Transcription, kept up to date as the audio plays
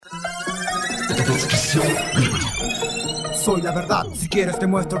Soy la verdad, si quieres te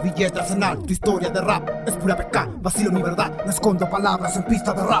muestro billete arsenal. Tu historia de rap es pura peca, vacilo mi verdad. No escondo palabras en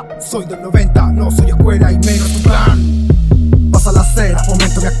pista de rap. Soy del 90, no soy escuela y menos tu plan. Pasa la acera,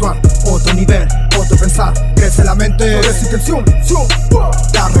 fomento mi actuar. Otro nivel, otro pensar. Crece la mente, no es intención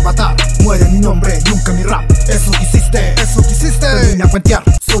de arrebatar. Muere mi nombre, nunca mi rap. Eso quisiste, te vine a cuentear.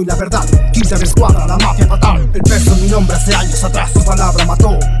 Soy la verdad, quinta de escuadra, la mafia fatal. El peso en mi nombre hace años atrás. Tu palabra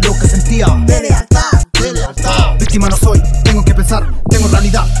mató lo que sentía de lealtad. Víctima no soy, tengo que pensar, tengo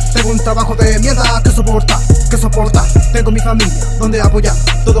realidad. Tengo un trabajo de mierda que soportar. Tengo mi familia donde apoyar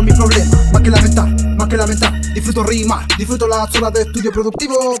todos mis problemas, más que lamentar. Disfruto rimar, disfruto las horas de estudio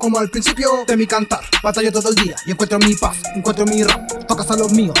productivo, como al principio de mi cantar. Batallo todo el día y encuentro mi paz, encuentro mi rap. Tocas a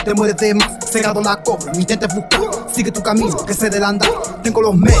los míos, te mueres de más. Cegado la cobro, no intentes buscar. Sigue tu camino, que sé del andar. Tengo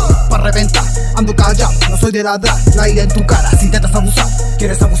los medios para reventar. Ando callado, no soy de ladrar. La ira en tu cara, si intentas abusar.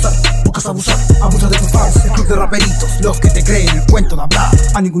 Quieres abusar, buscas abusar. Abusa de tus fans, el club de raperitos, los que te creen el cuento de hablar.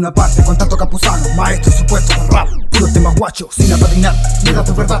 A ninguna parte con tanto capuzano, maestro supuesto del rap. Puro temas guacho, sin apadrinar. Mira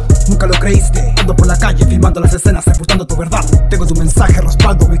tu verdad, nunca lo creíste. Ando por la calle filmando las escenas, sepultando tu verdad. Tengo tu mensaje,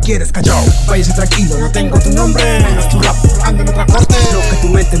 respaldo, me quieres callado. Váyase tranquilo, no tengo tu nombre, menos tu rap. Ando en otra corte, lo que tu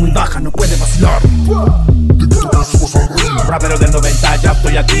mente muy baja no puede vacilar. Rapero del 90, ya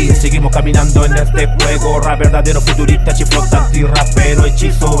estoy aquí. Seguimos caminando en este juego. Rap verdadero, futurista, chiflotante, rapero,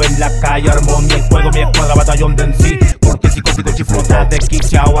 hechizo en la calle. Armó mi juego, mi escuadra, batallón de en sí. Porque si compito chiflota,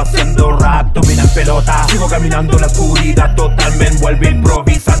 desquiciao haciendo rap, domina en pelota. Sigo caminando en la oscuridad total, me envuelve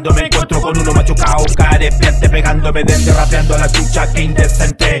improvisando. Me encuentro con uno machucao, carepiente, pegándome desde rapeando a la chucha, que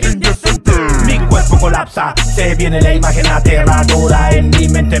indecente. Mi cuerpo colapsa, se viene la imagen aterradora. En mi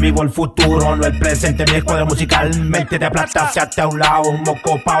mente vivo el futuro, no el presente. Mi escuadra musicalmente te aplasta hacia a un lado. Un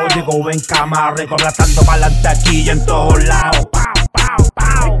moco pao, llego en cama, recobratando pa'lante aquí y en todos lados.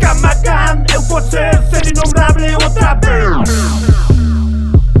 Kamacam, eu vou ser innombrable otra vez.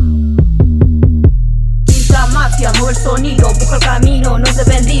 Pinta mafia, mueve el sonido, busca el camino, no es de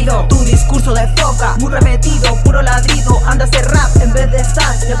vendido. Tu discurso de foca, muy repetido, puro ladrido. Anda a hacer rap en vez de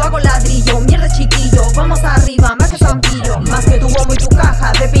estar, le pago ladrillo. Mierda chiquillo, vamos arriba, más que zampillo. Más que tu bombo y tu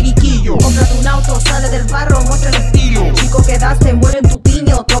caja de periquillo. Cómprate un auto, sale del barro, muestra el estilo. Chico quedaste, muere en tu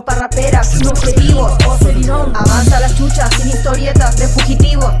piño. Tropa rapera, sin objetivos, OSERINNOM. Avanza las chuchas, sin historietas de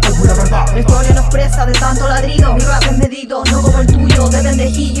fugitivos. La historia no expresa de tanto ladrido. Mi rap es medido, no como el tuyo, de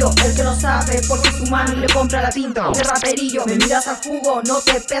pendejillo. El que no sabe porque es humano y le compra la pinta de raperillo. Me miras al jugo, no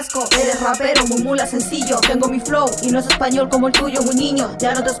te pesco. Eres rapero, muy mula sencillo. Tengo mi flow y no es español como el tuyo, muy niño.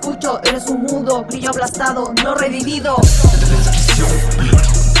 Ya no te escucho, eres un mudo, grillo aplastado, no revivido.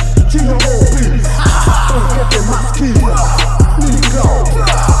 SHINO, jefe más kill. LIL CLAU,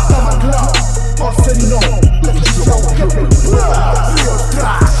 DAMACLAU, OSERINNOM, DESKISIAO, jefe.